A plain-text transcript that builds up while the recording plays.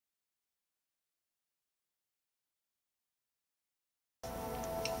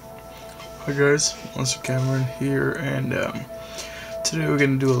Hi guys, Monster Cameron here, and today we're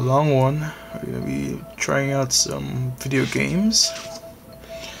gonna do a long one. We're gonna be trying out some video games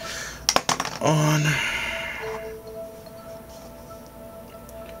on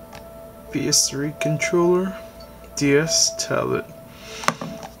PS3 controller, DS, tablet.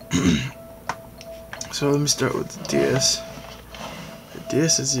 So let me start with the DS. The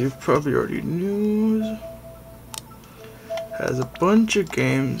DS, as you probably already knew, has a bunch of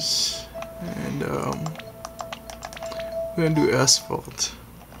games, and we're gonna do Asphalt.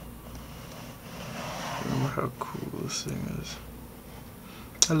 Remember how cool this thing is.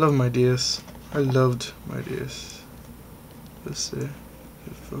 I love my DS. I loved my DS. Let's see.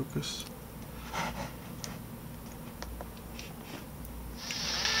 Get focus.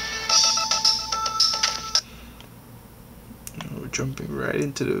 We're jumping right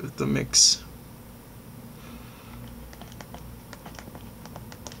into the mix.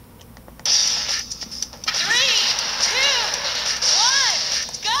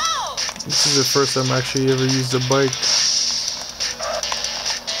 This is the first time I actually ever used a bike.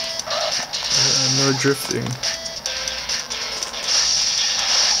 No drifting.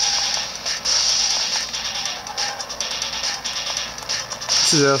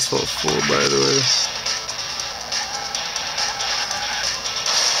 This is Asphalt 4, by the way.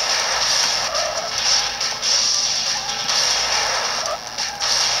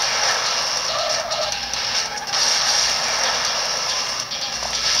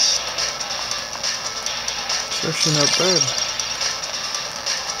 It's actually not bad.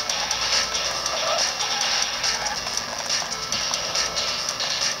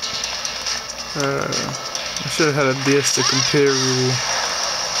 I should have had a DS to compare, really.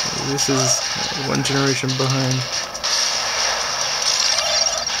 This is one generation behind.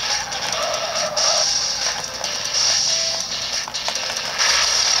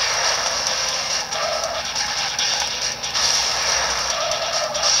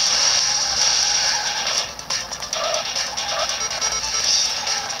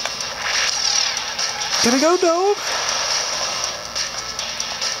 Gotta go, dog!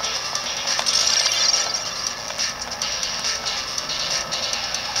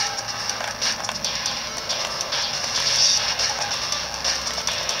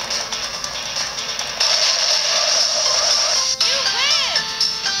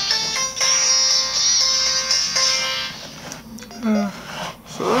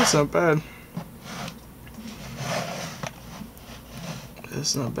 So that's not bad.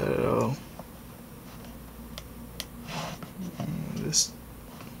 That's not bad at all. This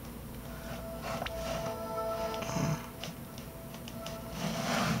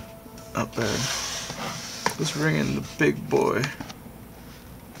not bad. Let's bring in the big boy.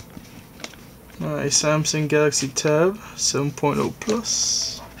 A Samsung Galaxy Tab 7.0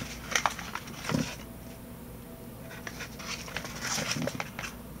 Plus.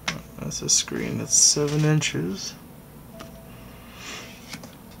 That's a screen that's 7 inches.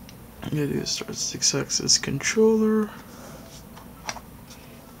 It is start 6-axis controller.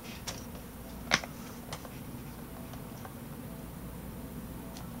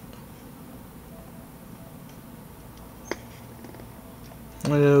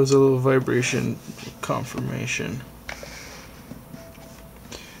 And there was a little vibration confirmation.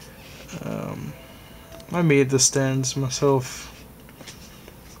 I made the stands myself.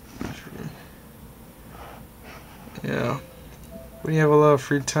 Yeah, when you have a lot of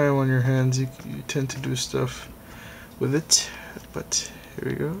free time on your hands, you tend to do stuff with it. But here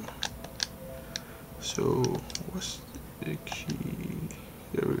we go. So what's the key?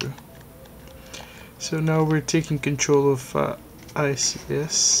 There we go. So now we're taking control of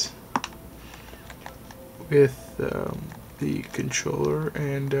ICS with the controller,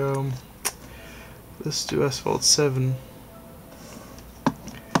 and let's do Asphalt 7.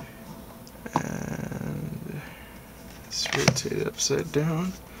 And let's rotate it upside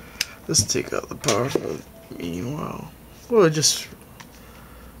down. Let's take out the power mode. Meanwhile, well,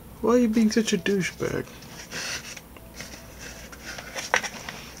 why are you being such a douchebag?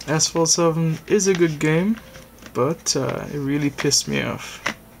 Asphalt 7 is a good game, but it really pissed me off.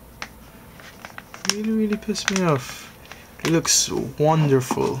 Really pissed me off. It looks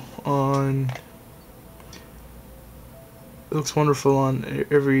wonderful on. It looks wonderful on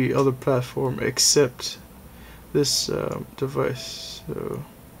every other platform except this device. So,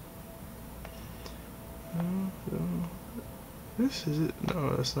 this is it.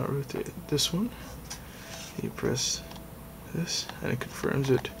 No, that's not rotated. This one. You press this, and it confirms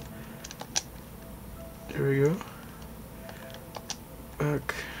it. There we go.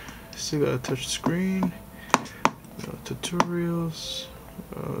 Back. Still got a touch screen. Tutorials.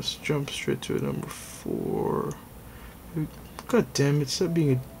 Let's jump straight to number 4. God damn it, stop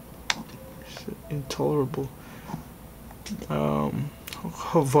being intolerable.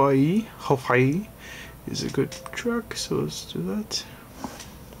 Hawaii is a good truck, so let's do that.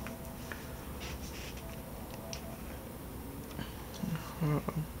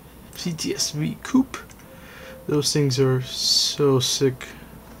 CTSV Coupe. Those things are so sick.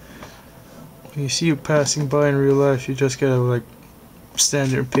 When you see it passing by in real life, you just gotta like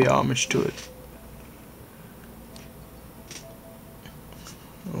stand there and pay homage to it.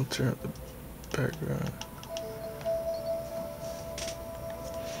 I'll turn up the background.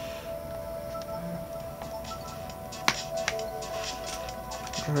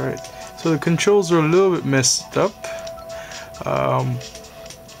 Alright, so the controls are a little bit messed up.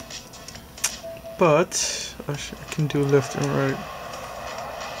 But I can do left and right.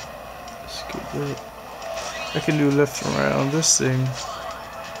 Skip that. I can do left and right on this thing.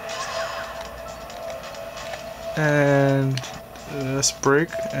 And let's brake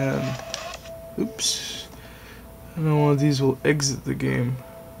and oops. I know one of these will exit the game.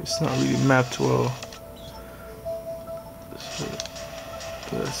 It's not really mapped well. So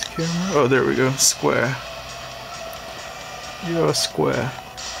that's camera. Oh, there we go. Square. You're a square.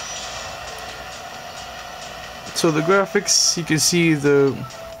 So the graphics, you can see the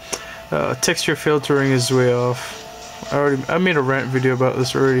texture filtering is way off. I made a rant video about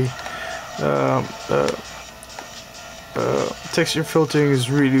this already. Texture filtering is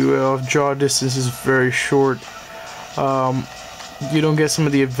really way off. Draw distance is very short. You don't get some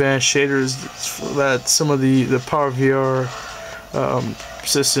of the advanced shaders that some of the PowerVR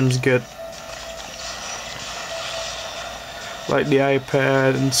systems get, like the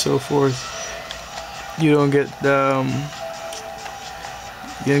iPad and so forth. You don't get the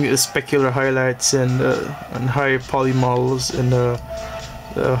specular highlights and high poly models and the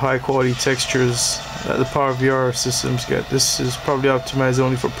high quality textures that the PowerVR systems get. This is probably optimized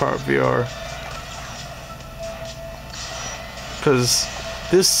only for PowerVR, because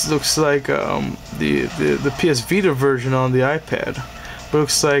this looks like the PS Vita version on the iPad.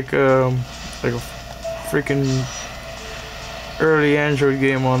 Looks like a freaking early Android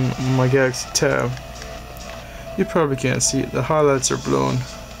game on my Galaxy Tab. You probably can't see it. The highlights are blown.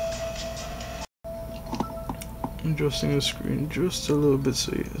 I'm adjusting the screen just a little bit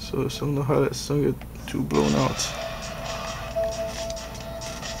so some of the highlights don't get too blown out.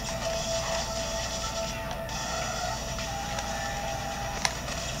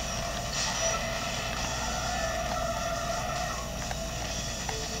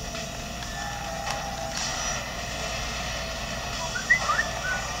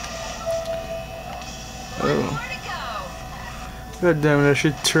 Oh. God damn it, I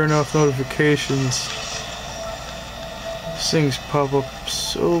should turn off notifications. These things pop up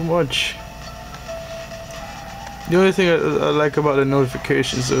so much. The only thing I like about the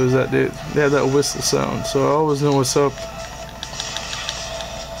notifications though is that they have that whistle sound, so I always know what's up.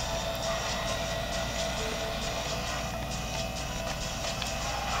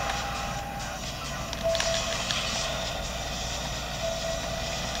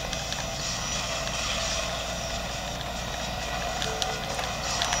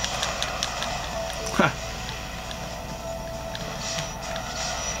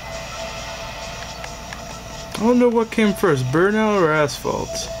 I don't know what came first, burnout or asphalt.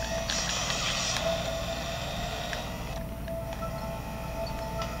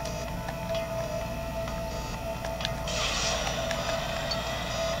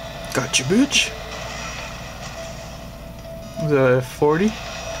 Gotcha, bitch. Is that F40?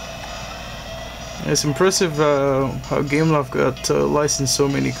 It's impressive how Gameloft got licensed so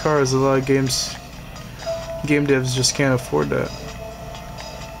many cars. A lot of game devs just can't afford that.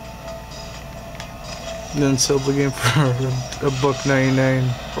 And then sell the game for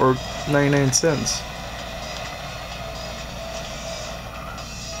 $1.99 or 99 cents.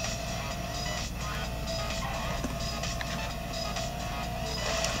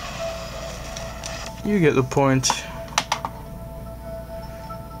 You get the point.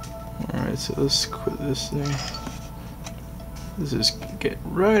 Alright, so let's quit this thing. Let's just get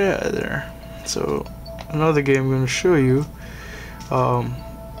right out of there. So, another game I'm going to show you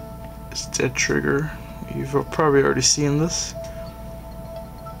is Dead Trigger. You've probably already seen this.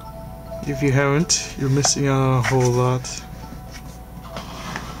 If you haven't, you're missing out on a whole lot.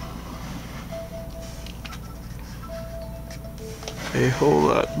 A whole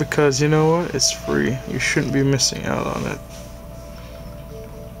lot, because you know what? It's free. You shouldn't be missing out on it.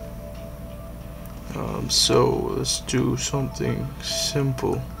 So let's do something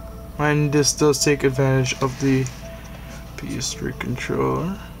simple. And this does take advantage of the PS3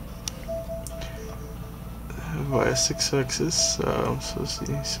 controller via 6-axis. So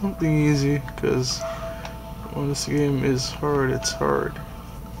see, something easy, because when this game is hard, it's hard.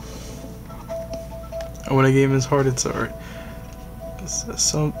 And when a game is hard, it's hard. It's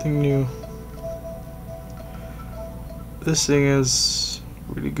something new. This thing is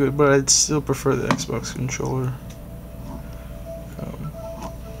really good, but I'd still prefer the Xbox controller.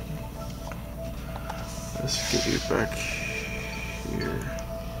 Let's get you back here.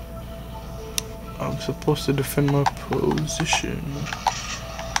 I'm supposed to defend my position.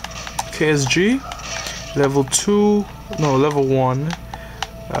 KSG, level 2, no, level 1.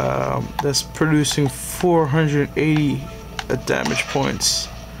 That's producing 480 damage points.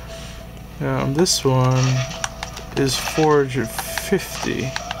 This one is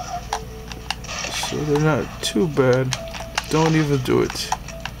 450. So they're not too bad. Don't even do it.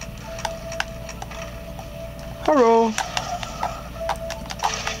 Hello.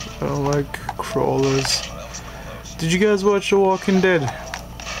 I don't like crawlers. Did you guys watch The Walking Dead?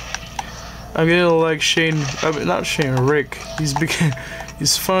 I'm getting like Shane. I mean, not Shane. Rick. He's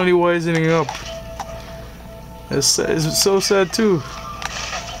finally wisening up. It's so sad too.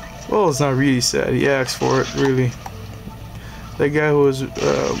 Well, it's not really sad. He asked for it, really. That guy who was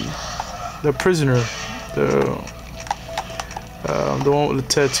the prisoner, the one with the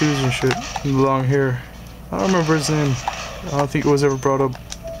tattoos and shit, and the long hair. I don't remember his name. I don't think it was ever brought up.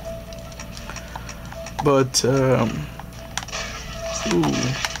 But ooh,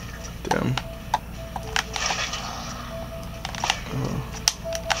 damn.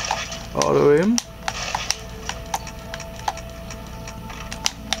 Auto aim.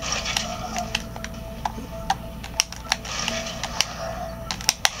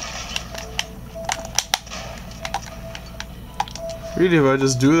 Really, if I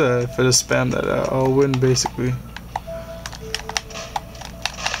just do that, if I just spam that out, I'll win basically.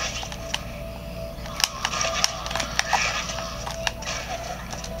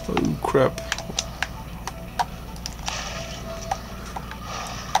 Oh crap.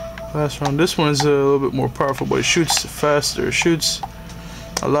 Last round. This one is a little bit more powerful, but it shoots faster. It shoots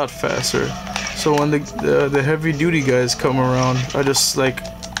a lot faster. So when the heavy duty guys come around, I just like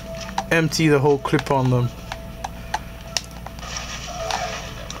empty the whole clip on them.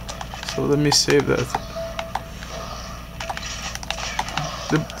 So let me save that.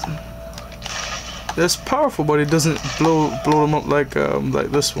 That's powerful, but it doesn't blow them up like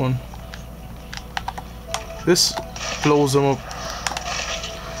this one. This blows them up.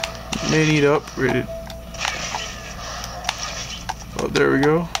 May need to upgrade it. Oh, there we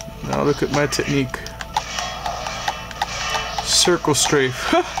go. Now look at my technique. Circle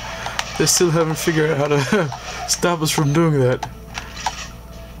strafe. They still haven't figured out how to stop us from doing that.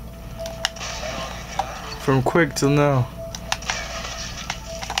 From Quake till now.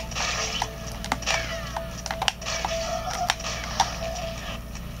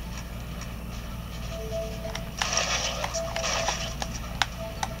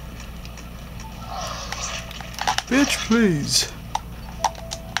 Bitch, please.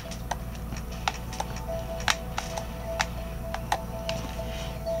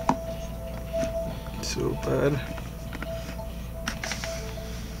 So bad.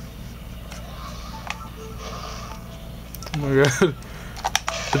 Oh my god.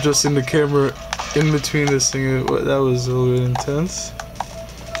 Adjusting the camera in between this thing, that was a little bit intense.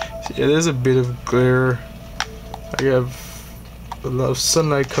 Yeah, there's a bit of glare. I have a lot of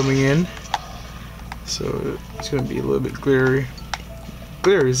sunlight coming in, so it's gonna be a little bit glary.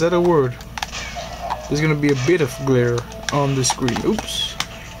 Glare, is that a word? There's gonna be a bit of glare on the screen. Oops.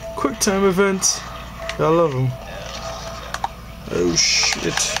 Quick time event. I love them. Oh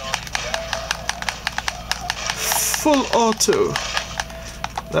shit. Full auto.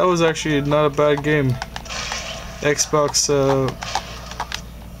 That was actually not a bad game. Xbox, I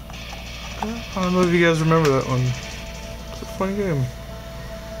don't know if you guys remember that one. It's a fun game.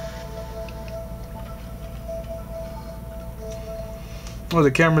 Oh, the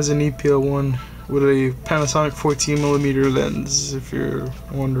camera's an EPL1 with a Panasonic 14mm lens, if you're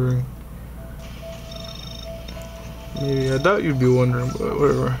wondering. Maybe, I doubt you'd be wondering, but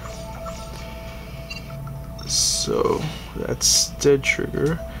whatever. So, that's dead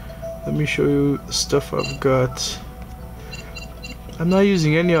trigger. Let me show you the stuff I've got. I'm not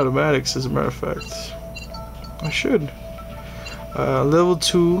using any automatics, as a matter of fact. I should. Level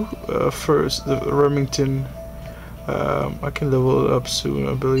 2 first, the Remington. I can level it up soon,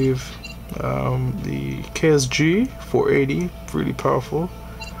 I believe. The KSG 480, really powerful.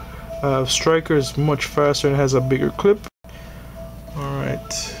 Striker is much faster and has a bigger clip.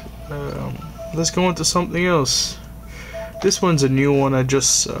 Alright, let's go into something else. This one's a new one I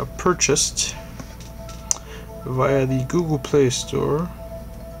just purchased via the Google Play Store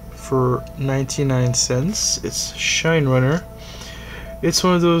for 99 cents. It's Shine Runner. It's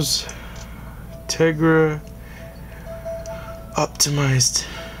one of those Tegra optimized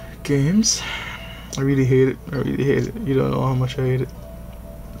games. I really hate it. I really hate it. You don't know how much I hate it.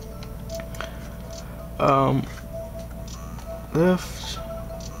 Left,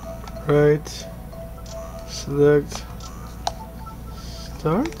 right, select,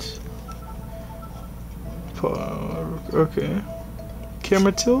 start. Okay.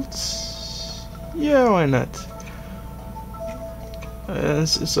 Camera tilts. Yeah, why not?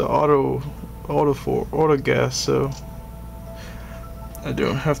 It's an auto gas, so I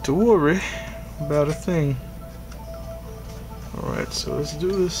don't have to worry about a thing. Alright, so let's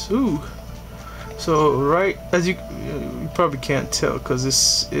do this. Ooh. So right as you probably can't tell because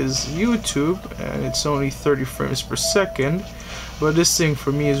this is YouTube and it's only 30 frames per second, but this thing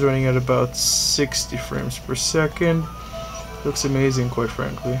for me is running at about 60 frames per second. Looks amazing, quite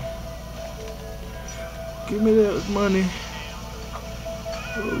frankly. Give me that money.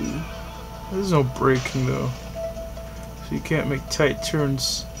 Oh, there's no braking though, so you can't make tight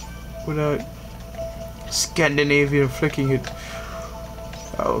turns without Scandinavian flicking it.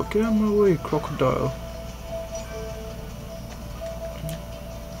 Oh, get out of my way, crocodile.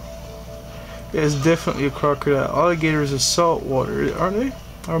 Yeah, it's definitely a crocodile. Alligators are salt water, aren't they?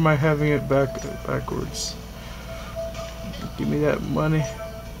 Or am I having it backwards? Give me that money.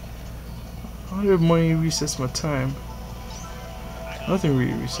 I wonder if money resets my time. Nothing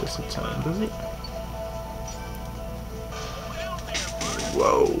really resets the time, does it?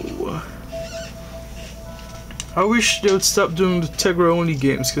 Whoa. I wish they would stop doing the Tegra only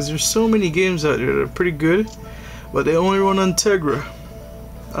games, because there's so many games out there that are pretty good, but they only run on Tegra.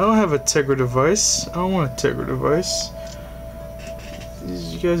 I don't have a Tegra device. I don't want a Tegra device.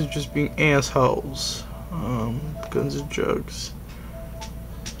 You guys are just being assholes. Guns and jugs.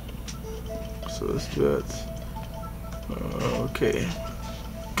 So let's do that. Okay.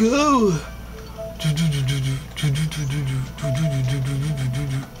 Go!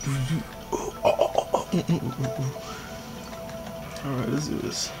 Alright, let's do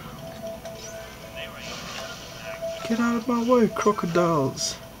this. Get out of my way,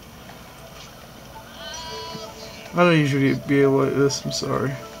 crocodiles. I don't usually be able like this, I'm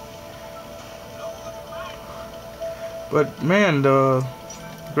sorry. But man, the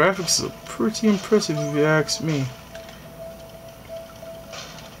graphics are pretty impressive if you ask me.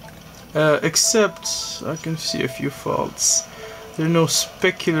 Except I can see a few faults. There are no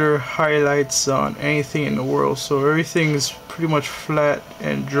specular highlights on anything in the world, so everything is pretty much flat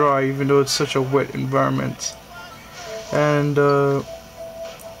and dry, even though it's such a wet environment. And the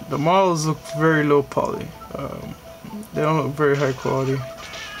models look very low poly. They don't look very high quality.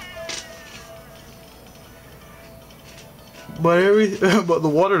 But but the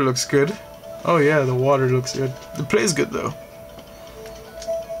water looks good. Oh yeah, the water looks good. The play's good though.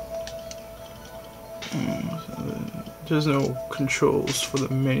 There's no controls for the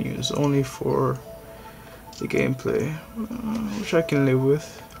menus, only for the gameplay, which I can live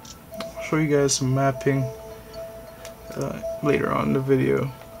with. I'll show you guys some mapping later on in the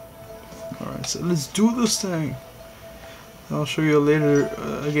video. Alright, so let's do this thing. I'll show you later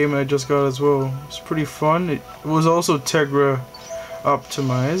a game I just got as well. It's pretty fun. It was also Tegra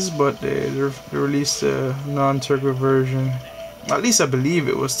optimized, but they released a non-Tegra version. At least I believe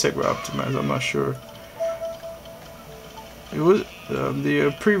it was Tegra optimized, I'm not sure. It was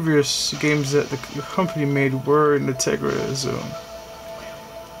the previous games that the company made were in the Tegra zone.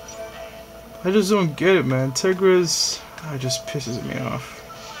 I just don't get it, man. Tegra's just pisses me off.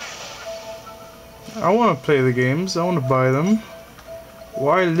 I want to play the games. I want to buy them.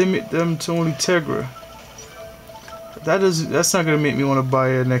 Why limit them to only Tegra? That's not gonna make me want to buy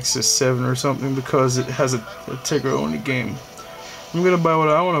a Nexus 7 or something because it has a Tegra only game. I'm gonna buy what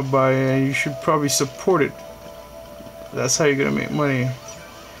I want to buy, and you should probably support it. That's how you're gonna make money.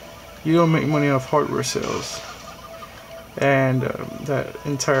 You don't make money off hardware sales. And that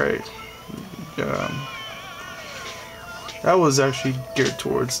entire that was actually geared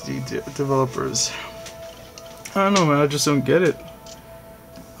towards the developers. I don't know, man. I just don't get it.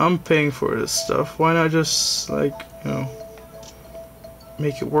 I'm paying for this stuff. Why not just, like, you know,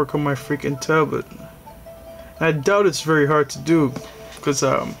 make it work on my freaking tablet? And I doubt it's very hard to do because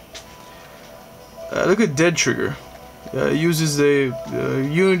look at Dead Trigger. It uses the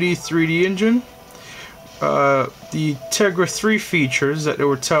Unity 3D engine. The Tegra 3 features that they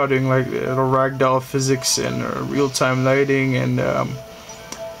were touting, like the ragdoll physics and real-time lighting and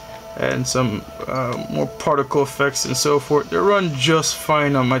and some more particle effects and so forth. They run just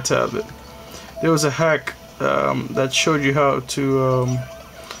fine on my tablet. There was a hack that showed you how to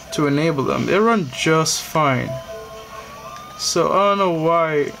enable them. They run just fine. So I don't know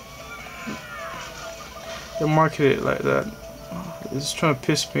why they market it like that. It's trying to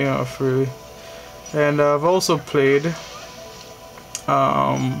piss me off, really. And I've also played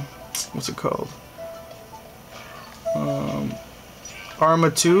what's it called?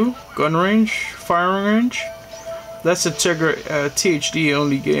 Arma 2 gun range, firing range. That's a Tegra THD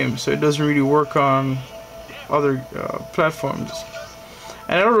only game, so it doesn't really work on other platforms.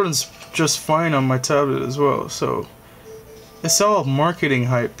 And it runs just fine on my tablet as well. So it's all marketing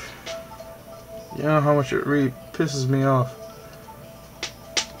hype. You know how much it really pisses me off.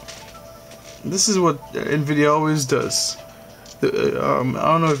 This is what Nvidia always does. I don't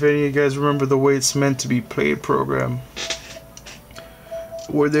know if any of you guys remember the Way It's Meant to Be Played program,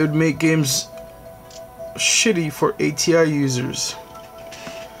 where they would make games shitty for ATI users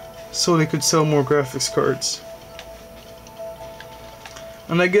so they could sell more graphics cards.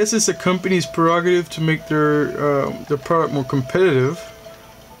 And I guess it's a company's prerogative to make their product more competitive.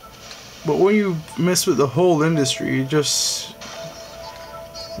 But when you mess with the whole industry, it just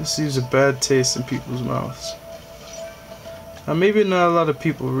leaves a bad taste in people's mouths. Maybe not a lot of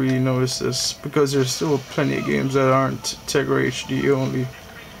people really notice this, because there's still plenty of games that aren't Tegra HD only.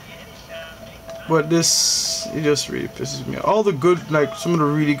 But this, it just really pisses me off. All the good, like some of the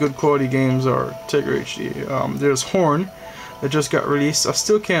really good quality games are Tegra HD. There's Horn that just got released. I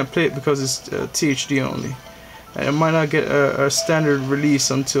still can't play it because it's THD only. And it might not get a standard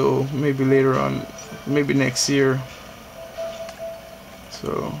release until maybe later on, maybe next year.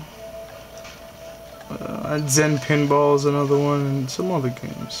 So, and Zen Pinball is another one, and some other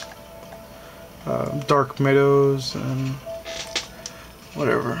games. Dark Meadows and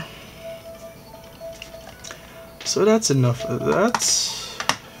whatever. So that's enough of that.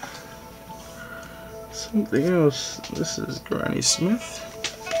 Something else. This is Granny Smith.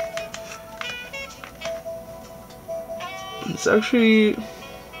 It's actually,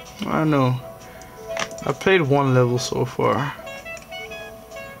 I don't know. I played one level so far.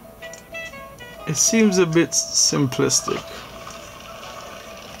 It seems a bit simplistic.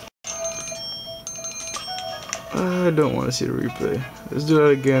 I don't want to see the replay. Let's do that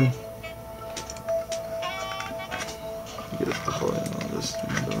again. Get up the volume on this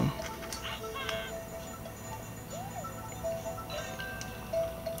thing though.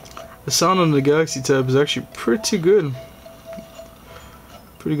 The sound on the Galaxy Tab is actually pretty good.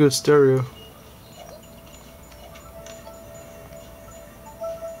 Pretty good stereo.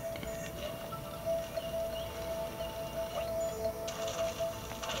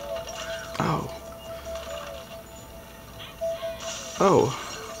 Oh. Oh.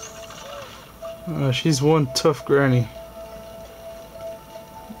 She's one tough granny.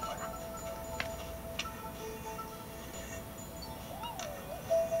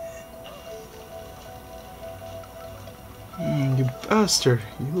 You bastard.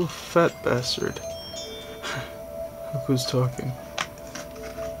 You little fat bastard. Look who's talking.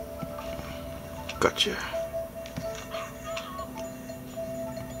 Gotcha.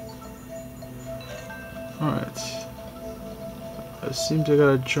 Alright. It seems I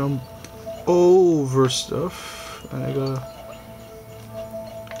gotta jump over stuff. And I gotta...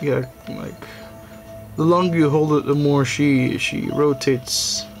 Yeah, like... The longer you hold it, the more she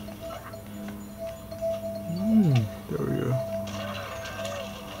rotates. There we go.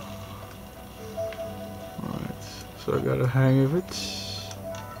 Alright. So I got a hang of it.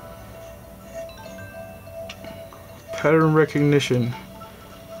 Pattern recognition.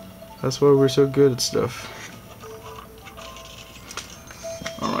 That's why we're so good at stuff.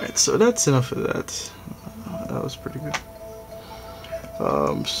 Alright, so that's enough of that. That was pretty good.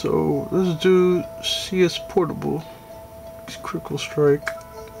 So let's do CS Portable. Critical Strike.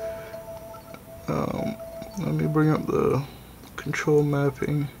 Let me bring up the control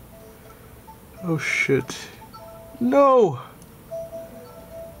mapping. Oh shit. No!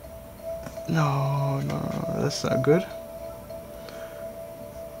 No, that's not good.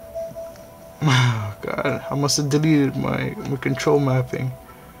 Oh god, I must have deleted my control mapping.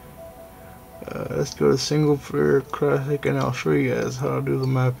 Let's go to single player classic and I'll show you guys how to do the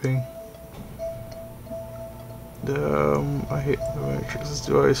mapping. I hate the Matrix. Let's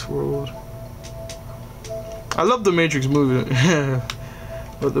do Ice World. I love the Matrix movie,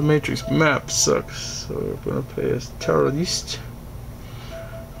 but the Matrix map sucks. So we're gonna play as Terrorist.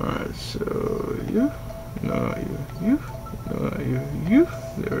 Alright, so you, no, you, no, you.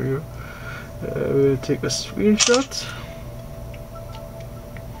 There we go. We're gonna take a screenshot.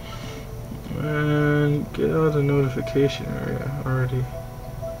 And get out of the notification area already.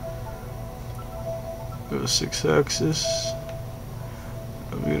 Go to 6-axis.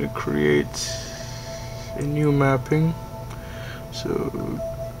 I'm gonna create a new mapping. So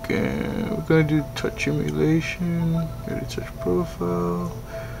we're gonna do touch emulation, go to touch profile,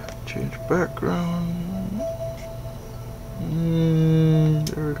 change background.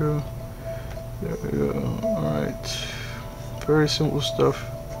 There we go. There we go. Alright. Very simple stuff.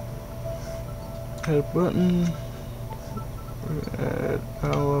 Add button. We're gonna add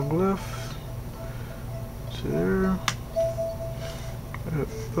analog left to there. Add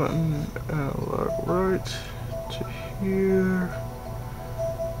button analog right to here.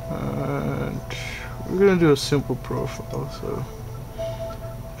 And we're gonna do a simple profile. So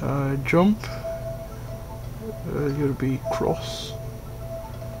jump. Gonna be cross.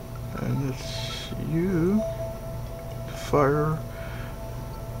 And it's you. Fire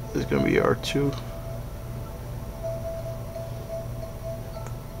is gonna be R2.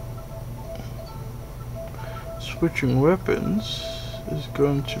 Switching weapons is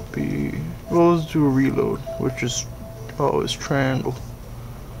going to be, well, let's do a reload, which is always triangle.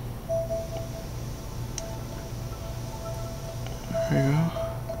 There you go.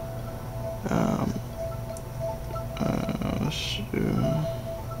 Let's do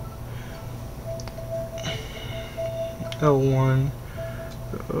L1.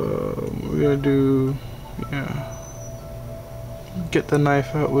 We're gonna do, yeah, get the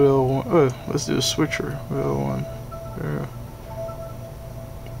knife out with L1. Oh, let's do a switcher with L1. There.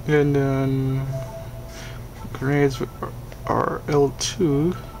 And then grenades are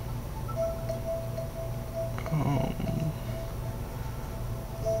L2.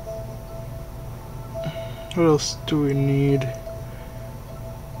 What else do we need?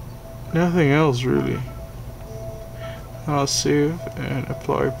 Nothing else really. I'll save and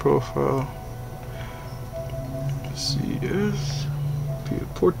apply profile. CS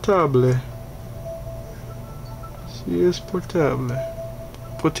portable. CS portable.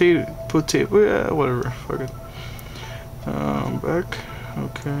 Potato. Yeah, whatever. Fuck it. Back.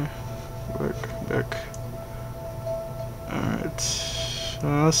 Okay. Back. Alright.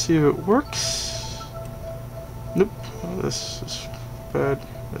 Let's see if it works. Nope. Oh, this is bad.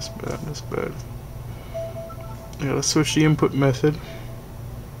 That's bad. Yeah, let's switch the input method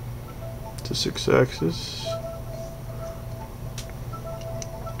to 6-axis.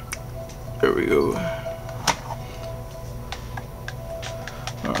 There we go.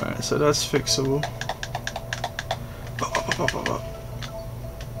 Alright, so that's fixable.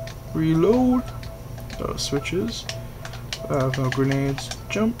 Reload. Switches. I have no grenades.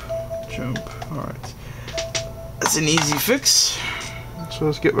 Jump. Alright. That's an easy fix. So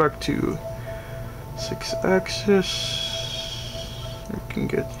let's get back to 6-axis. You can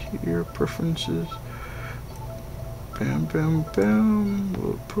get here, preferences. Bam.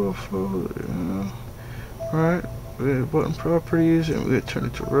 Little profile. Yeah. Alright. Button properties, and we're gonna turn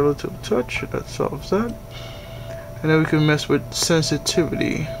it to relative touch. That solves that. And then we can mess with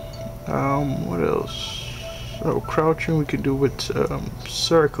sensitivity. What else? Oh, crouching we can do with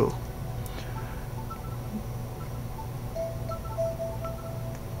circle.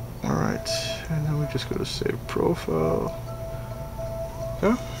 Alright, and then we just go to save profile.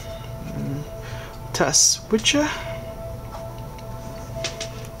 Yeah. Test switcher.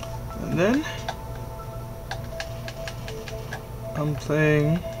 And then I'm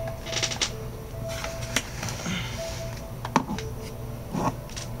playing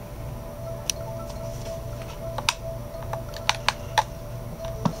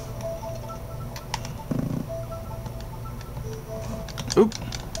oop,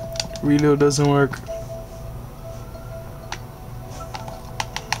 reload doesn't work.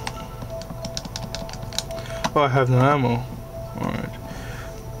 Oh, I have no ammo. Alright.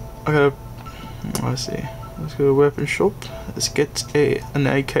 I gotta, let's see. Let's go to weapon shop. Let's get an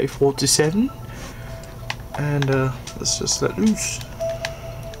AK-47. And let's just let loose.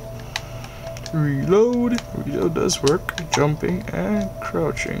 Reload. Reload does work. Jumping and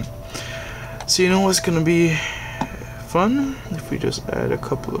crouching. So you know what's gonna be fun? If we just add a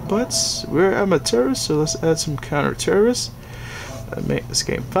couple of butts. We're amateurs, so let's add some counter-terrorists. Make this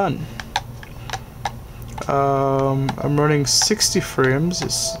game fun. I'm running 60 frames.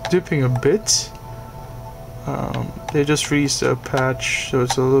 It's dipping a bit. They just released a patch, so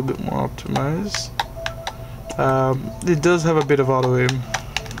it's a little bit more optimized. It does have a bit of auto aim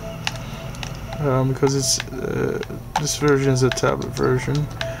because it's this version is a tablet version,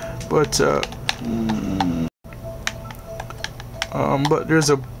 but there's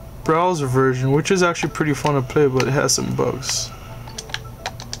a browser version which is actually pretty fun to play, but it has some bugs.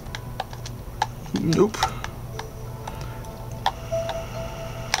 Nope.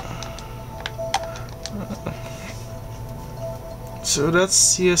 So that's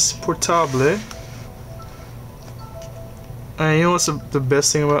CS Portable. And you know what's the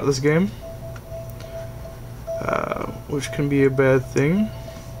best thing about this game? Which can be a bad thing.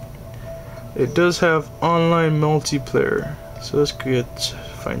 It does have online multiplayer. So let's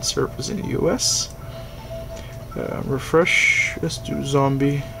find servers in the US. Refresh. Let's do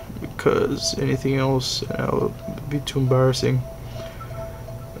zombie, because anything else will be too embarrassing.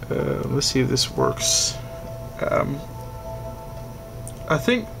 Let's see if this works. I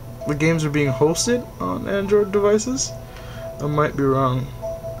think the games are being hosted on Android devices. I might be wrong.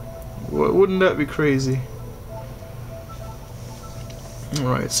 Wouldn't that be crazy?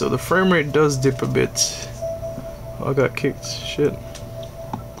 Alright, so the frame rate does dip a bit. Oh, I got kicked. Shit.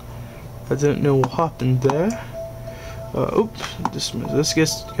 I didn't know what happened there. Oops. Let's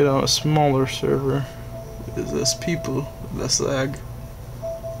get on a smaller server. There's less people, less lag.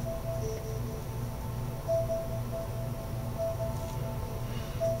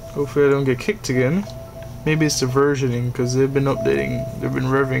 Hopefully I don't get kicked again. Maybe it's the versioning, because they've been updating, they've been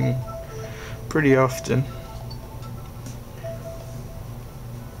revving pretty often.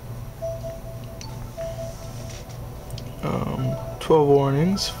 Um, 12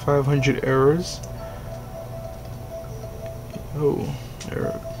 warnings, 500 errors. Oh,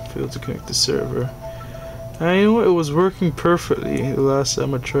 error, failed to connect the server. And you know what, it was working perfectly the last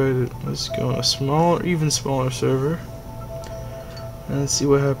time I tried it. Let's go on a smaller, even smaller server. And let's see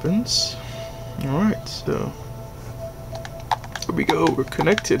what happens. Alright, so here we go, we're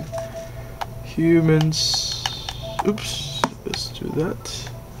connected. Humans. Oops, let's do that.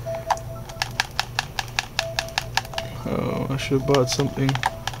 Oh, I should have bought something.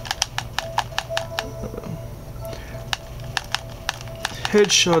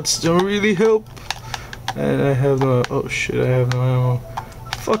 Headshots don't really help. And I have no. Oh shit, I have no ammo.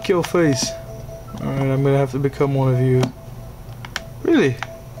 Fuck your face. Alright, I'm gonna have to become one of you. Really?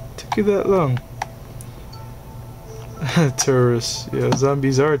 Took you that long? Terrorists. Yeah,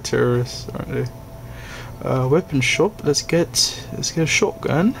 zombies are terrorists, aren't they? Weapon shop. Let's get a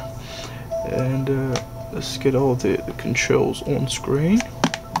shotgun, and let's get all the controls on screen.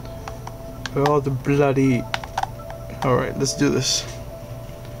 All the bloody. All right, let's do this.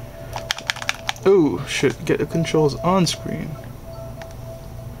 Oh shit! Get the controls on screen.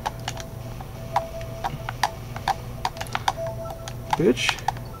 Bitch.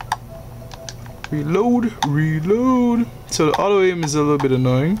 Reload, reload. So the auto aim is a little bit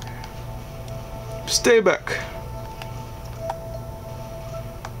annoying. Stay back.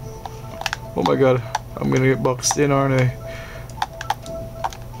 Oh my god, I'm gonna get boxed in, aren't I?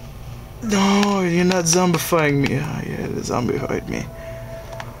 No, you're not zombifying me. Oh, yeah, the zombified me.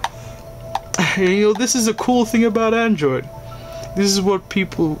 You know, this is a cool thing about Android. This is what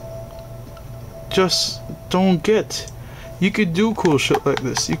people just don't get. You could do cool shit like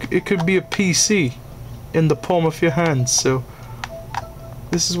this. It could be a PC in the palm of your hands. So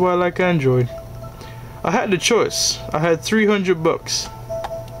this is why I like Android. I had the choice. I had $300.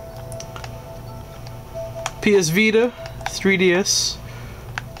 PS Vita, 3DS,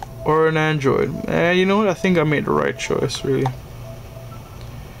 or an Android. And you know what? I think I made the right choice, really.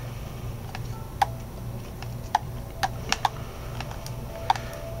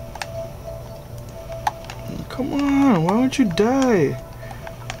 Come on, why don't you die?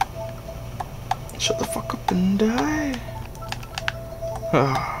 Shut the fuck up and die.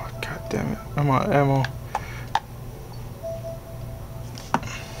 Oh, god damn it. I'm out of ammo.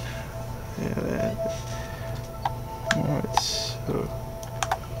 Yeah, alright, so.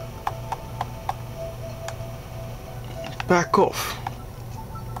 Back off.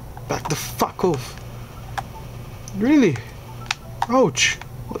 Back the fuck off. Really? Ouch.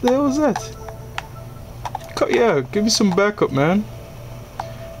 What the hell was that? Yeah, give me some backup, man.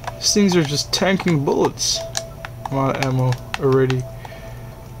 These things are just tanking bullets. I'm out of ammo already.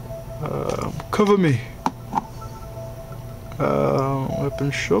 Cover me.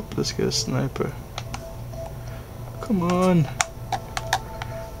 Weapon shop. Let's get a sniper. Come on.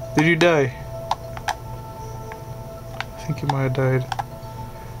 Did you die? I think you might have died.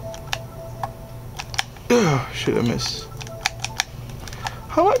 Ugh, shit, I missed.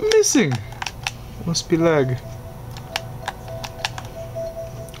 How am I missing? Must be lag.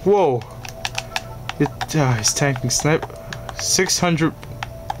 Whoa! It's tanking sniper. 600.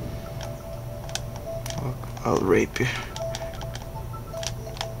 I'll rape you.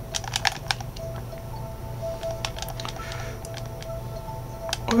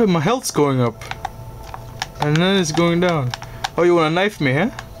 Okay, my health's going up, and then it's going down. Oh, you wanna knife me, huh?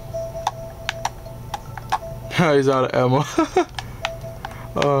 He's out of ammo.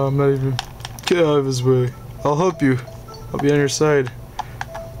 I'm not even. Get out of his way. I'll help you. I'll be on your side.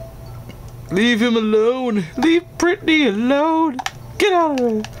 Leave him alone. Leave Brittany alone. Get out of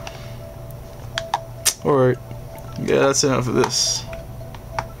there. Alright. Yeah, that's enough of this.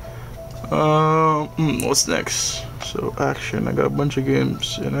 What's next? So, action. I got a bunch of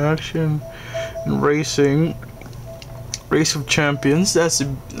games in action. And racing. Race of Champions. That's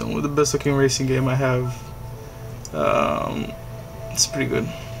the best looking racing game I have. It's pretty good.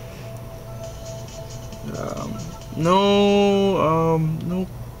 No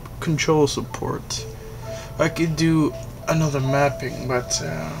control support. I could do another mapping, but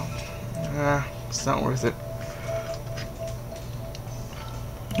it's not worth it.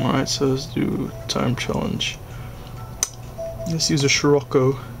 Alright, so let's do time challenge. Let's use a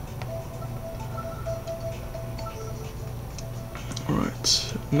Scirocco.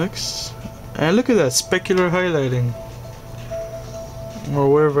 Alright, next. And look at that, specular highlighting. Or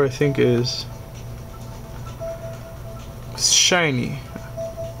whatever I think it is. It's shiny.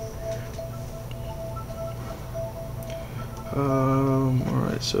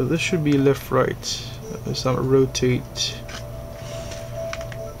 Alright, so this should be left, right. Let's not rotate.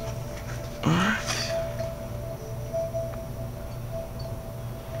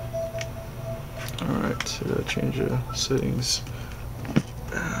 Alright, so change the settings.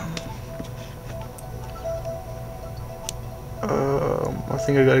 I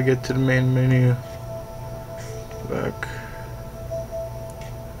think I gotta get to the main menu. Back.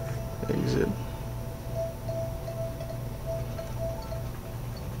 Exit.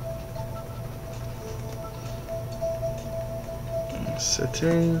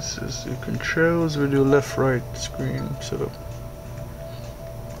 Settings, let's do controls, we'll do left right screen, so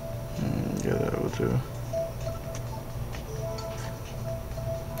yeah, that will do.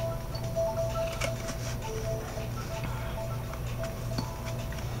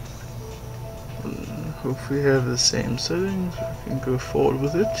 Hopefully we have the same settings, I can go forward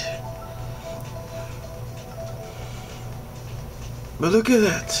with it. But look at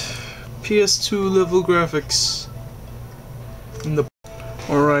that! PS2 level graphics.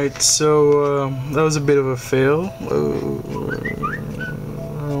 Alright, so that was a bit of a fail. I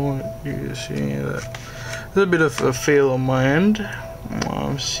don't want you to see any of that. It was a bit of a fail on my end.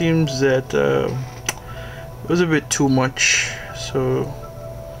 Seems that it was a bit too much, so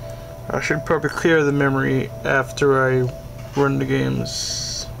I should probably clear the memory after I run the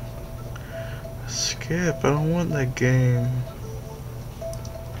games. Skip, I don't want that game.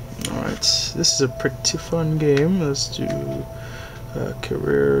 Alright, this is a pretty fun game. Let's do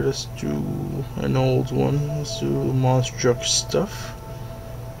career, let's do an old one. Let's do Monster Truck stuff.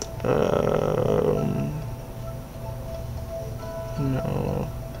 No.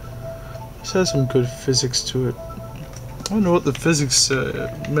 This has some good physics to it. I don't know what the physics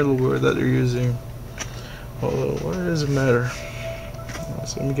middleware that they're using. Although, why does it matter?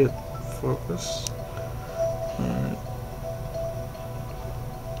 So let me get focus. Alright.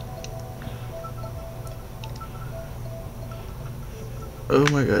 Oh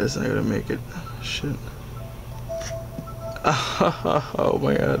my god, it's not gonna make it. Shit. Oh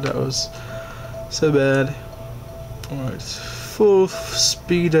my god, that was so bad. Alright, full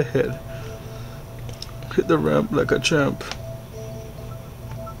speed ahead. Hit the ramp like a champ.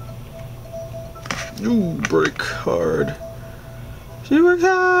 Ooh, brake hard. She works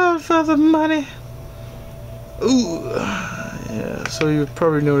hard for the money. Ooh, yeah. So you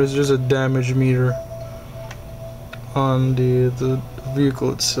probably noticed there's a damage meter on the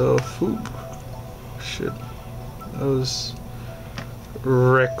vehicle itself. Ooh, shit. That was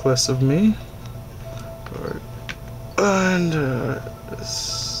reckless of me. Alright. And no,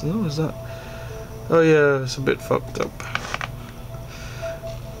 it's not. Oh yeah, it's a bit fucked up.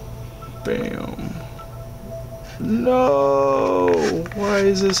 Bam. No! Why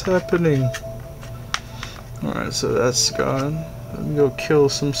is this happening? Alright, so that's gone. Let me go kill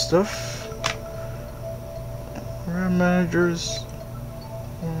some stuff. Ram managers.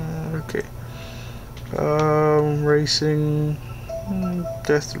 Okay. Racing.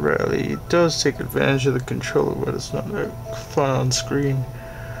 Death Rally. It does take advantage of the controller, but it's not that fun on screen.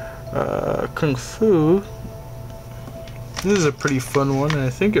 Kung Fu. This is a pretty fun one, and I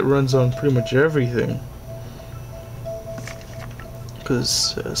think it runs on pretty much everything.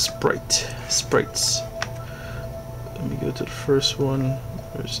 Because sprites. Let me go to the first one.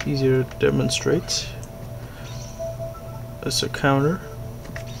 It's easier to demonstrate. That's a counter.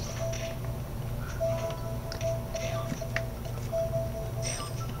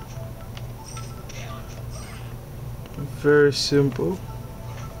 Very simple.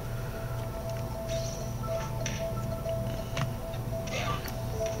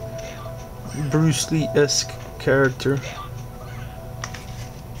 Bruce Lee-esque character.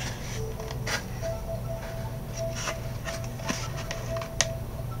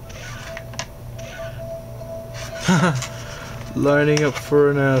 Lining up for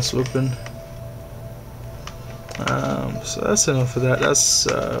an ass whooping. So that's enough of that. That's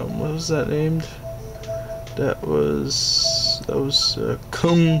what was that named? That was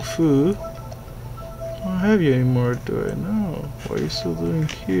Kung Fu. I don't have you anymore, do I? No. What are you still doing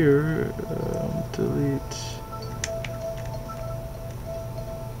here? Delete.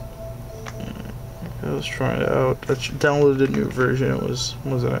 I was trying it out. I downloaded a new version. It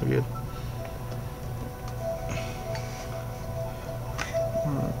wasn't that good.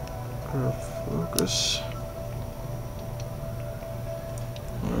 Focus.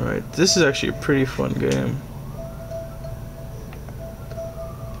 Alright, this is actually a pretty fun game.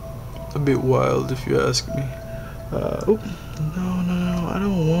 A bit wild if you ask me. Oh, no, I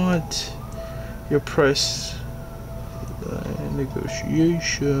don't want your price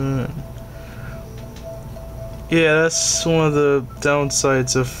negotiation. Yeah, that's one of the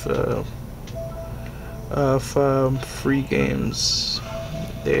downsides of free games.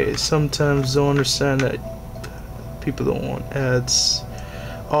 They sometimes don't understand that people don't want ads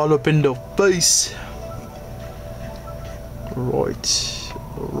all up in their face. Right.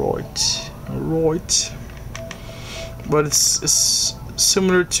 But it's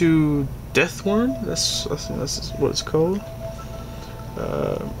similar to Deathworm. I think that's what it's called.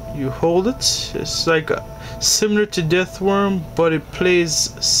 You hold it. It's like similar to Deathworm, but it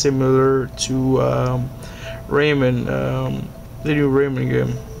plays similar to Rayman. The new Rayman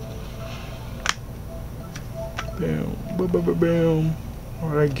game. Bam.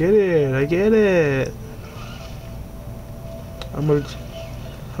 Alright, I get it. I'm a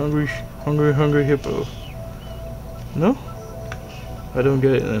hungry hippo. No? I don't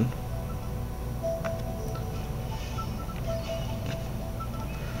get it then.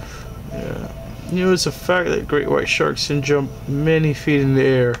 Yeah. You know, it's a fact that great white sharks can jump many feet in the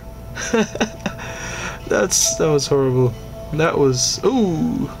air. That was horrible. That was...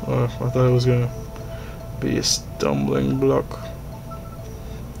 Ooh! Oh, I thought it was gonna be a stumbling block.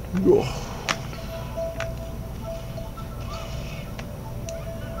 Oh.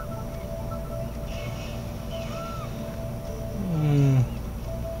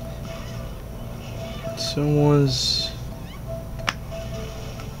 Someone's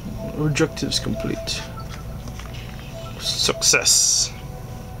objectives complete. Success.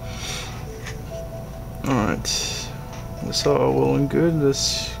 Alright. That's all well and good.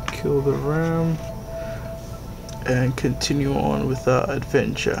 Let's kill the ram and continue on with our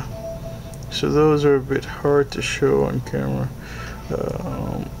adventure. So those are a bit hard to show on camera.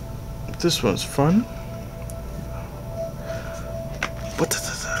 This one's fun.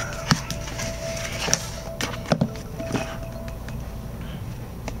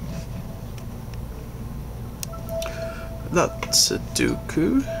 That's a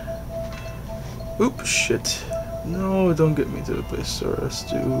Dooku. Oops, shit. No, don't get me to the Play Store. Let's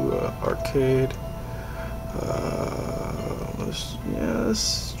do arcade.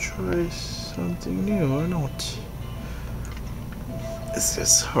 Let's try something new or not. This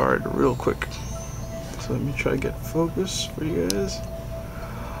gets hard real quick. So let me try to get focus for you guys.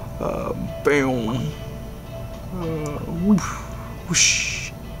 Bam.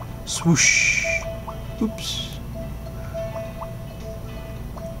 Whoosh. Swoosh. Oops.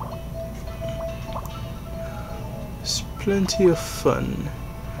 It's plenty of fun.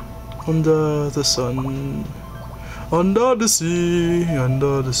 Under the sun. Under the sea.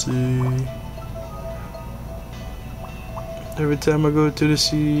 Under the sea. Every time I go to the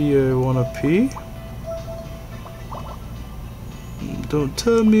sea, I wanna pee. Don't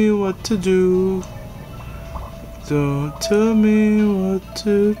tell me what to do. Don't tell me what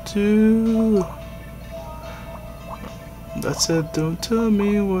to do. That's it, don't tell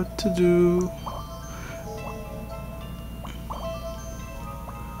me what to do.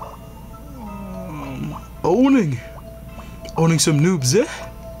 Owning some noobs, eh?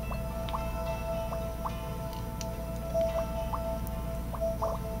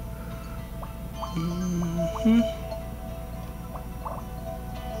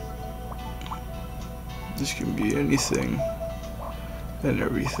 This can be anything and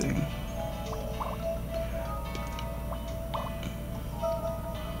everything.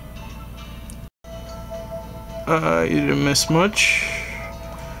 You didn't miss much.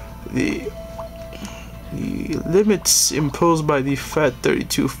 The limits imposed by the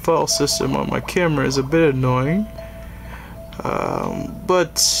FAT32 file system on my camera is a bit annoying.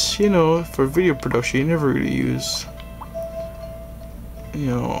 But, you know, for video production, you never really use, you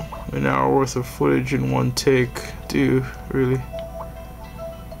know, an hour worth of footage in one take. Do you really?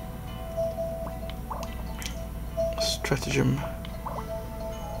 Stratagem.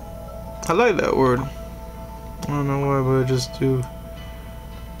 I like that word. I don't know why, but I just do.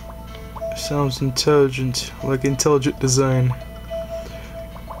 It sounds intelligent, like intelligent design.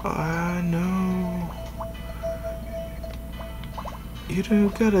 I know. You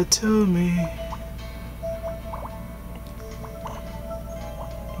don't gotta tell me.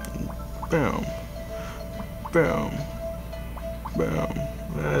 Bam. Bam. Bam.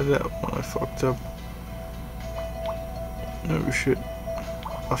 That one I fucked up. Oh shit.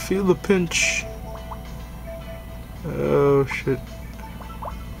 I feel the pinch. Oh shit.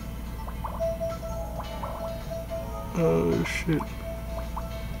 Oh shit.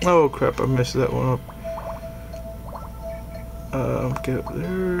 Oh crap, I messed that one up. Get up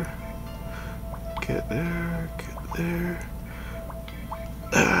there. Get there. Get there.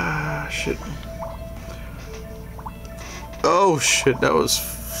 Ah, shit. Oh shit, that was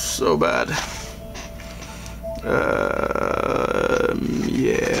so bad.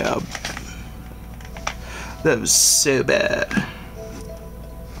 Yeah. That was so bad.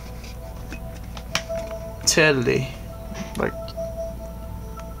 Totally. Like,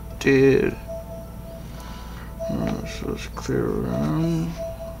 dude. So let's clear around.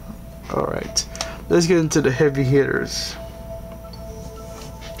 Alright. Let's get into the heavy hitters.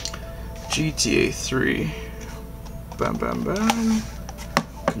 GTA 3. Bam bam bam.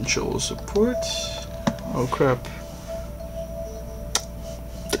 Control support. Oh crap.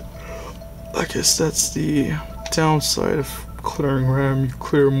 I guess that's the downside of clearing RAM. You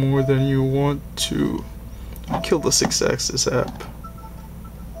clear more than you want to. Kill the 6-axis app.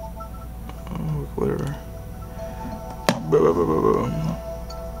 Oh, whatever. Boom.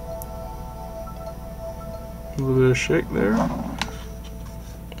 A little bit of shake there.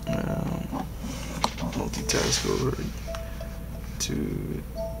 Multitask over to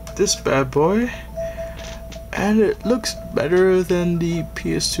this bad boy. And it looks better than the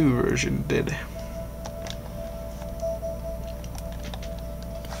PS2 version did.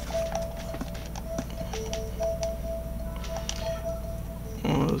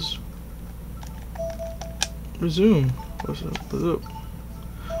 Resume. What's up? What's up?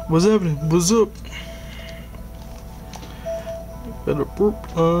 What's happening? What's up? Better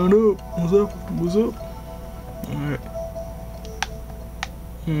burp. Line up. What's up? What's up? Alright.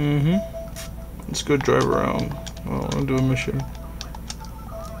 Let's go drive around. I want to do a mission.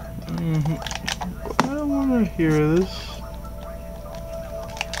 I don't want to hear this.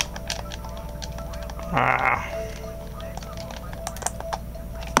 Ah.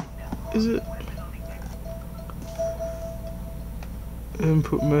 Is it?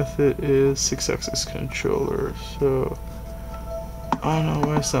 Input method is 6-axis controller, so I don't know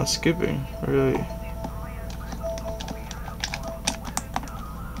why it's not skipping, really.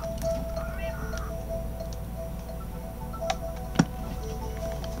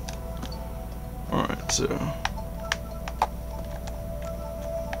 Alright, so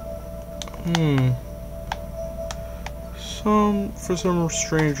for some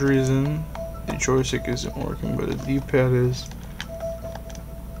strange reason the joystick isn't working, but the D-pad is.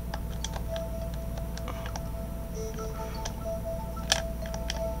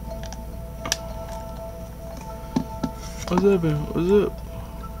 What's up, man? What's up?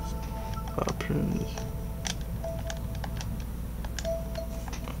 Options.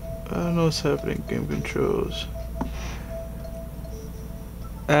 I don't know what's happening. Game controls.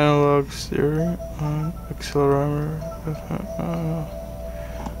 Analog steering on accelerometer.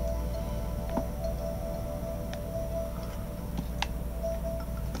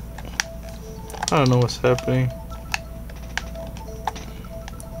 I don't know what's happening.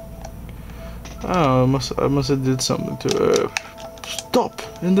 Oh, I must have did something to stop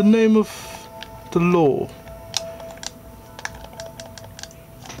in the name of the law.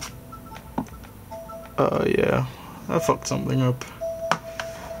 Yeah, I fucked something up.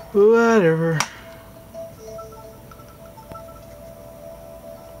 Whatever.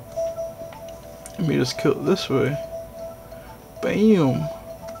 Let me just kill it this way. Bam.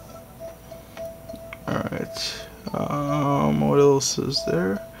 Alright. What else is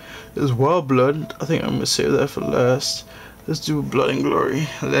there? There's Wild Blood. I think I'm gonna save that for last. Let's do Blood and Glory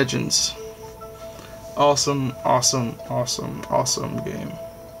Legends. Awesome, awesome, awesome, awesome game.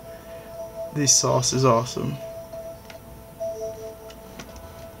 This sauce is awesome.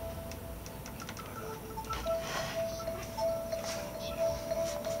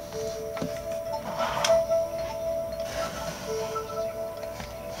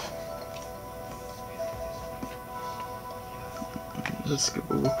 That's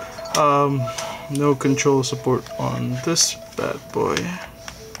skippable. No control support on this bad boy.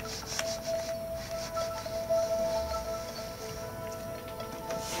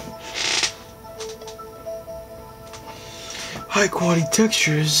 High quality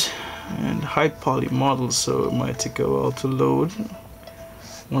textures and high poly models, so it might take a while to load.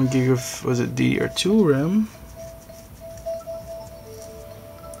 1 gig of, was it DDR2 RAM?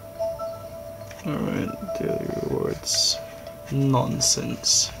 Alright, daily rewards.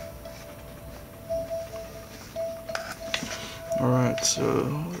 Nonsense. Alright, so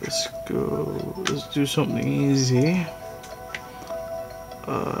let's go. Let's do something easy.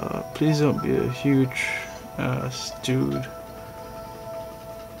 Please don't be a huge ass dude.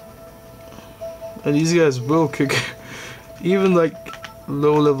 And these guys will kick, even like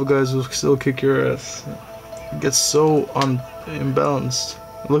low level guys will still kick your ass. It gets so imbalanced.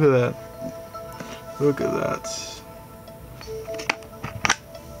 Look at that. Look at that.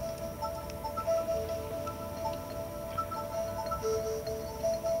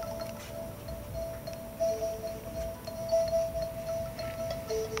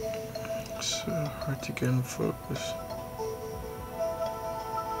 So hard to get in focus.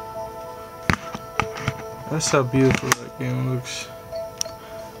 That's how beautiful that game looks.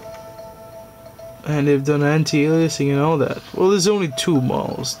 And they've done anti-aliasing and all that. Well, there's only 3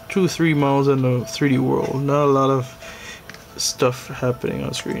 models in the 3D world. Not a lot of stuff happening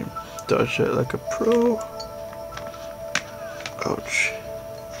on screen. Dodge that like a pro. Ouch.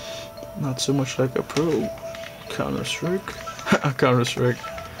 Not so much like a pro. Counter-Strike. Counter-Strike.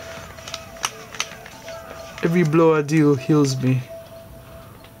 Every blow I deal heals me.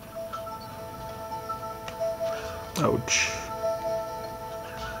 Ouch.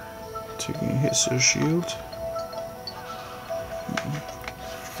 Taking hits to shield.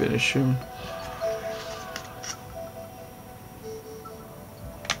 Finish him.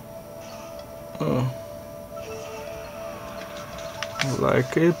 Oh.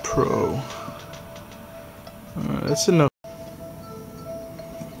 Like a pro. That's enough.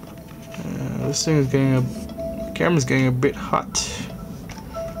 This thing is getting the camera's getting a bit hot.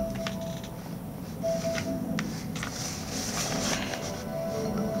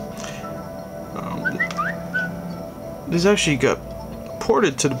 This actually got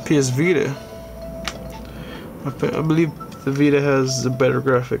ported to the PS Vita. I believe the Vita has the better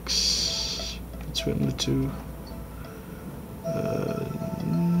graphics between the two.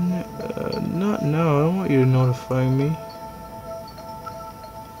 Not now. I don't want you to notify me.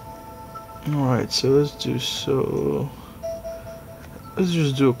 Alright, so let's just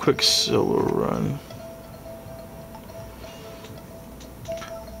do a quick solo run.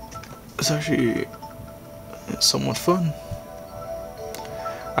 It's actually somewhat fun.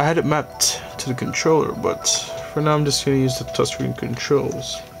 I had it mapped to the controller, but for now I'm just going to use the touchscreen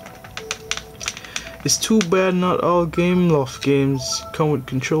controls. It's too bad not all Gameloft games come with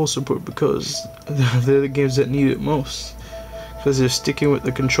control support, because they're the games that need it most. Because they're sticking with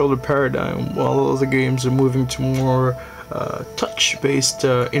the controller paradigm, while other games are moving to more touch-based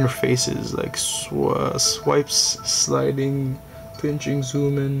interfaces like swipes, sliding, pinching,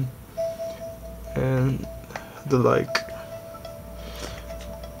 zooming, and the like.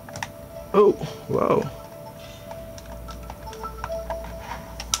 Oh, wow.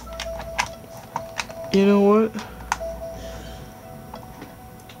 You know what?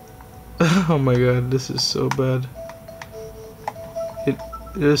 Oh my god, this is so bad. It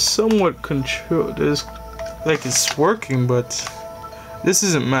is somewhat controlled. It's like it's working, but this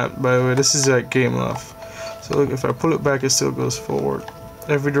isn't mapped, by the way. This is at Gameloft. So look, if I pull it back, it still goes forward.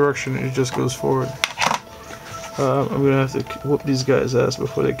 Every direction, it just goes forward. I'm gonna have to whoop these guys' ass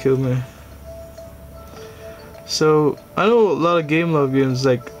before they kill me. So I know a lot of Gameloft games,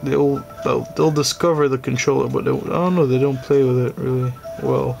 like they'll discover the controller, but I don't know, they don't play with it really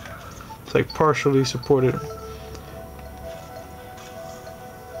well. It's like partially supported.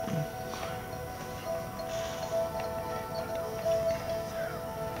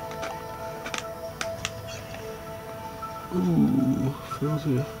 Ooh,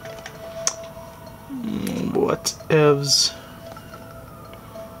 filthy. What evs?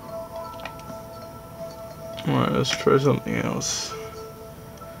 Alright, let's try something else.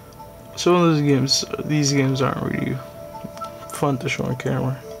 Some of these games aren't really fun to show on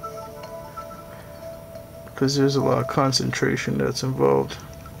camera, because there's a lot of concentration that's involved.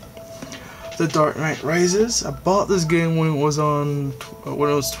 The Dark Knight Rises. I bought this game when it was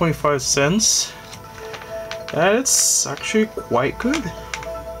 25 cents. And it's actually quite good.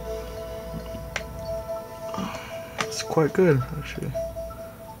 It's quite good, actually.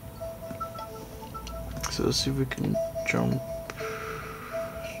 So let's see if we can jump.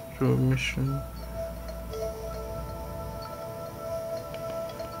 through a mission.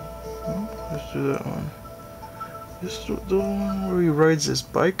 Oh, let's do that one. This is the one where he rides his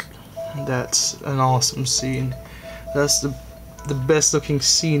bike. That's an awesome scene. That's the best looking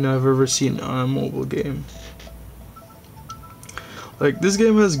scene I've ever seen on a mobile game. Like, this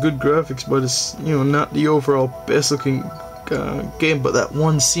game has good graphics, but it's, you know, not the overall best looking game. But that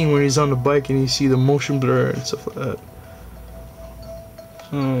one scene where he's on the bike and you see the motion blur and stuff like that.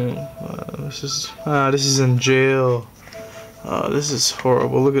 This is in jail. This is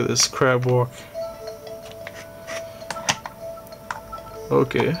horrible. Look at this crab walk.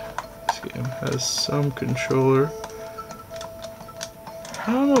 Okay, this game has some controller.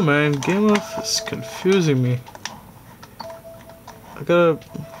 I don't know, man. Game Life is confusing me. I gotta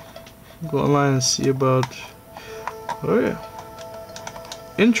go online and see about. Oh yeah,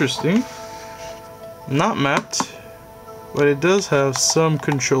 interesting. Not mapped, but it does have some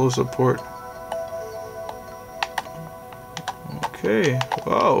control support. Okay,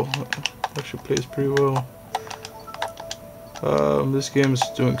 wow, actually plays pretty well. This game is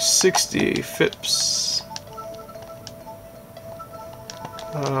doing 60 FIPS.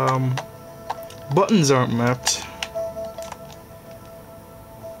 Buttons aren't mapped.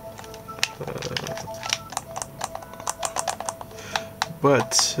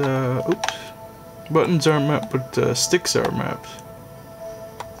 Oops. Buttons aren't mapped, but sticks are mapped.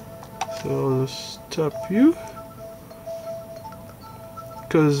 So I'll just tap you.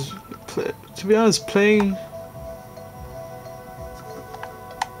 Because, to be honest, playing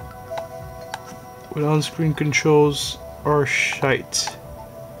with on-screen controls are shite.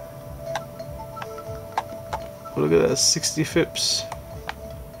 Look at that, 60 FIPS.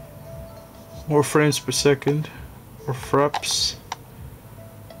 More frames per second. Or fraps.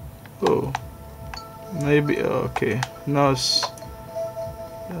 Oh. Maybe, okay. Now it's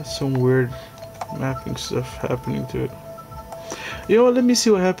some weird mapping stuff happening to it. You know what, let me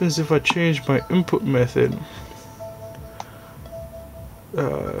see what happens if I change my input method.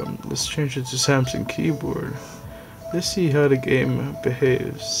 Let's change it to Samsung keyboard. Let's see how the game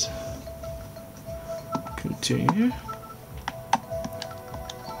behaves. Continue.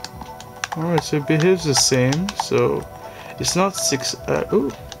 Alright, so it behaves the same. So it's not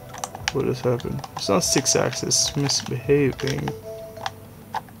ooh, what has happened? It's not 6-axis misbehaving.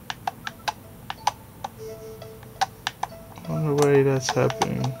 I wonder why that's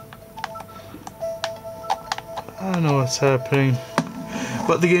happening. I don't know what's happening.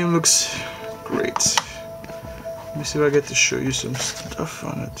 But the game looks great. Let me see if I get to show you some stuff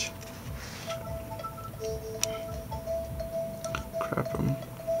on it. Crap, I'm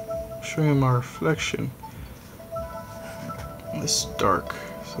showing you my reflection. It's dark,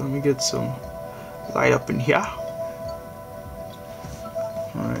 so let me get some light up in here.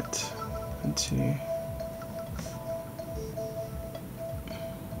 Alright, continue.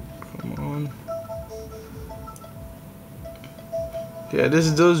 Come on. Yeah,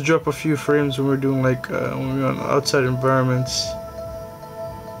 this does drop a few frames when we're doing like when we're on outside environments.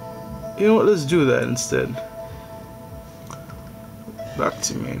 You know what? Let's do that instead. Back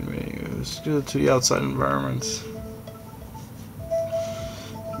to main menu. Let's do it to the outside environments.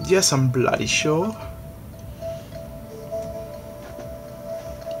 Yes, I'm bloody sure.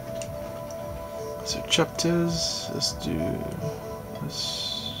 So chapters. Let's do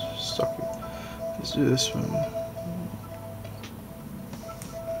this one.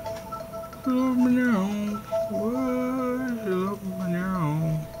 Love me now. What? Love me now.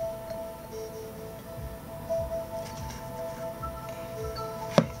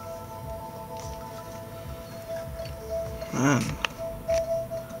 Man,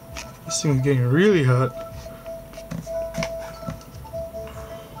 this thing is getting really hot.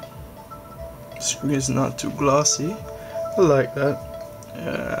 The screen is not too glossy. I like that.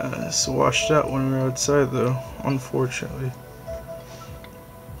 Yeah, it's washed out when we're outside though, unfortunately.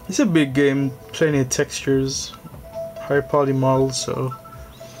 It's a big game, plenty of textures, high poly models, so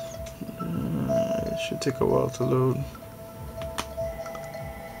it should take a while to load.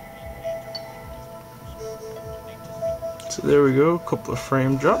 So there we go, a couple of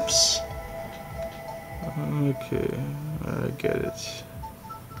frame drops. Okay, I get it.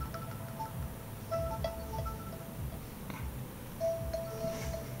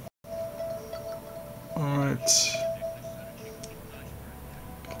 Alright.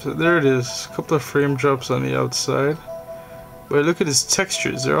 So there it is, a couple of frame drops on the outside. But look at his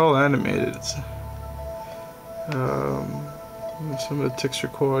textures, they're all animated. Some of the texture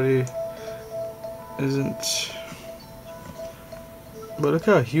quality isn't. But look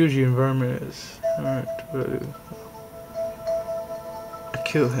how huge the environment is. Alright, I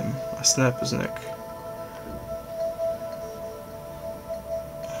kill him. I snap his neck.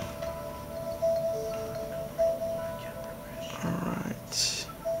 Alright.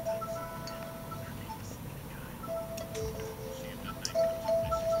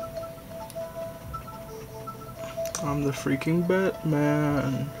 I'm the freaking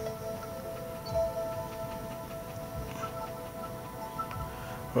Batman.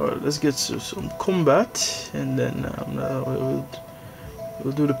 Alright, let's get to some combat, and then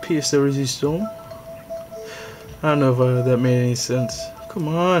we'll do the pièce de résistance. I don't know if that made any sense. Come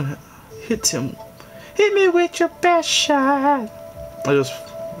on, hit him. Hit me with your best shot. I just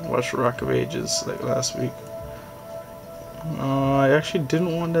watched Rock of Ages like last week. I actually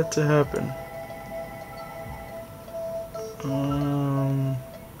didn't want that to happen.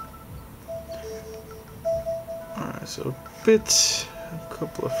 Alright, so a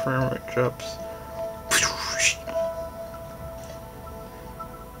couple of frame rate drops.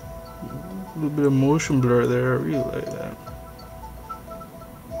 A little bit of motion blur there, I really like that.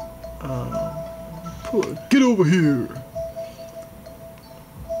 Get over here!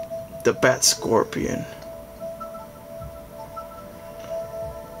 The Bat Scorpion.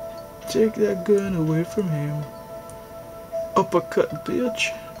 Take that gun away from him. Uppercut,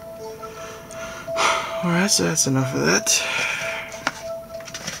 bitch. Alright, so that's enough of that.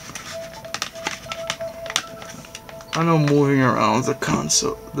 I know moving around the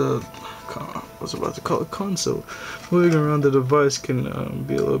console, I was about to call it console. Moving around the device can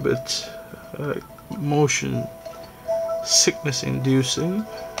be a little bit motion sickness inducing,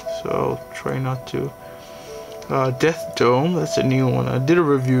 so I'll try not to. Death Dome, that's a new one. I did a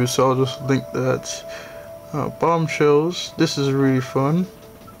review, so I'll just link that. Bombshells, this is really fun.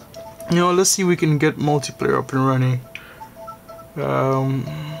 You know, let's see if we can get multiplayer up and running. Oh,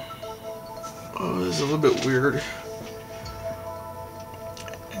 this is a little bit weird.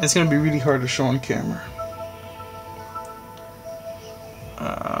 It's gonna be really hard to show on camera.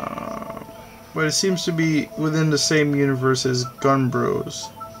 But it seems to be within the same universe as Gun Bros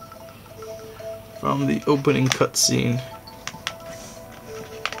from the opening cutscene.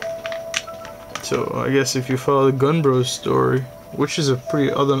 So I guess if you follow the Gun Bros story, which is a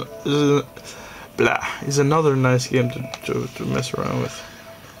pretty is another nice game to mess around with.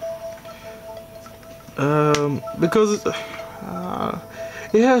 Because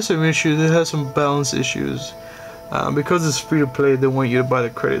it has some issues, it has some balance issues. Because it's free to play, they want you to buy the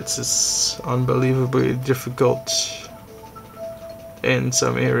credits. It's unbelievably difficult in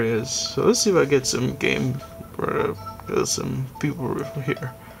some areas. So let's see if I get some game where there's some people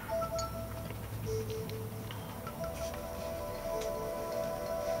here.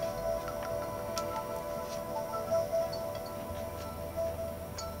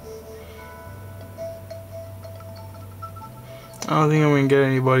 I don't think I'm gonna get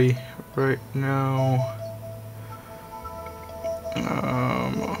anybody right now.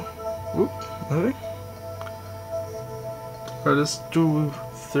 Nothing. Alright, let's do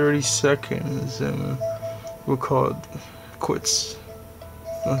 30 seconds and we'll call it quits.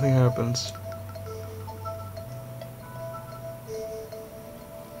 Nothing happens.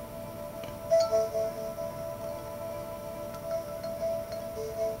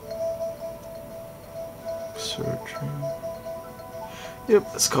 Searching. Yep,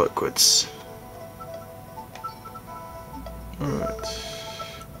 let's call it quits. Alright.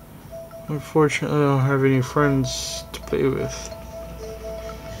 Unfortunately, I don't have any friends to play with.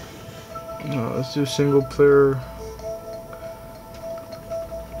 No, let's do single player.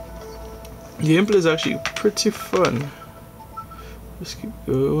 Gameplay is actually pretty fun. Just keep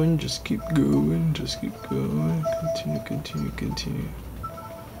going, just keep going, just keep going. Continue, continue, continue.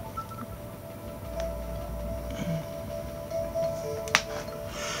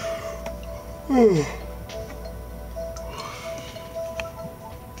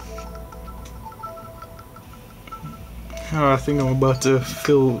 I think I'm about to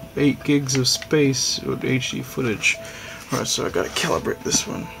fill 8 gigs of space with HD footage. Alright, so I gotta calibrate this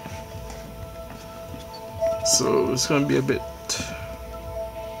one. So it's gonna be a bit.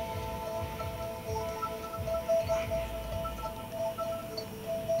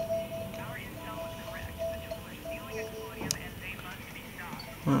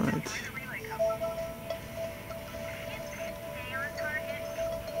 Alright.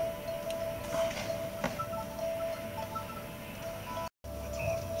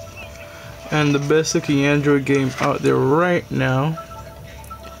 And the best looking Android game out there right now,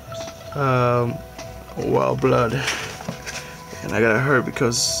 Wild Blood. And I gotta hurry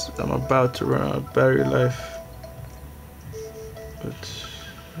because I'm about to run out of battery life. But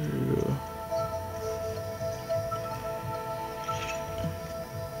here we go.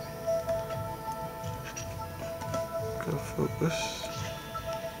 focus.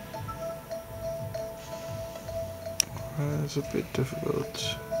 It's a bit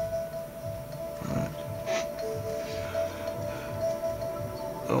difficult. Alright.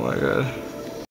 Oh my god.